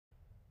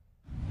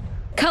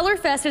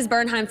ColorFest is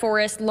Bernheim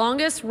Forest's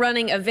longest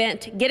running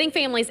event, getting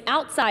families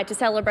outside to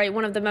celebrate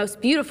one of the most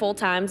beautiful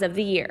times of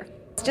the year.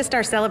 It's just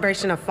our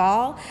celebration of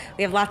fall.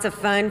 We have lots of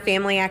fun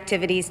family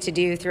activities to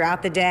do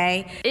throughout the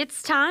day.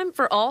 It's time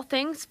for all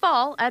things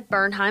fall at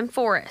Bernheim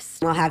Forest.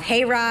 We'll have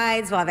hay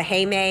rides, we'll have a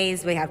hay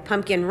maze, we have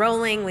pumpkin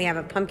rolling, we have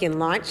a pumpkin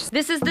launch.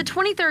 This is the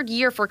 23rd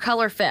year for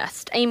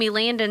ColorFest. Amy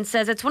Landon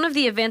says it's one of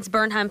the events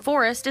Bernheim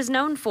Forest is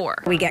known for.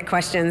 We get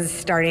questions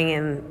starting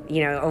in,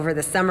 over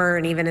the summer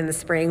and even in the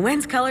spring.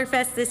 When's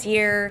ColorFest this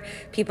year?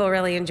 People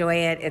really enjoy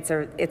it.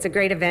 It's a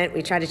great event.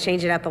 We try to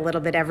change it up a little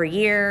bit every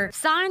year.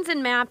 Signs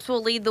and maps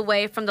will lead the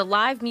way from the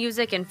live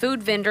music and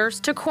food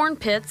vendors to corn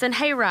pits and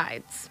hay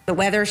rides. The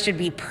weather should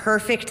be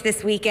perfect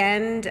this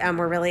weekend.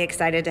 We're really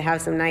excited to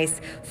have some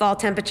nice fall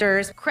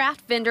temperatures.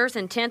 Craft vendors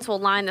and tents will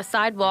line the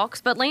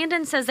sidewalks, but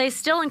Landon says they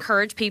still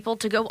encourage people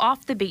to go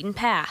off the beaten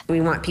path. We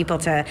want people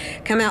to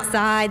come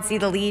outside, see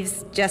the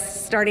leaves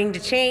just starting to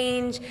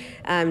change,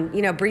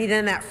 breathe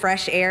in that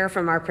fresh air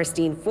from our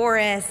pristine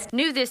forest.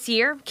 New this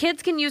year,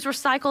 kids can use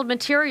recycled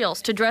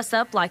materials to dress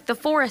up like the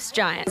forest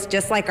giants.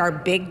 Just like our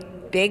big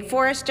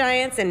forest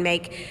giants, and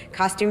make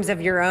costumes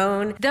of your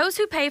own. Those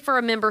who pay for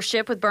a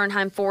membership with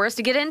Bernheim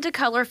Forest get into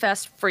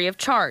ColorFest free of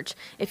charge.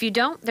 If you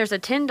don't, there's a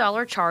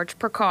 $10 charge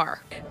per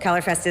car.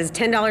 ColorFest is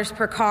 $10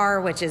 per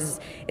car, which is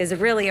a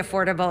really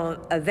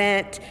affordable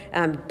event.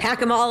 Pack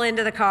them all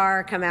into the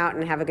car, come out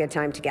and have a good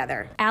time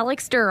together.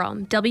 Alex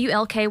Durham,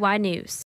 WLKY News.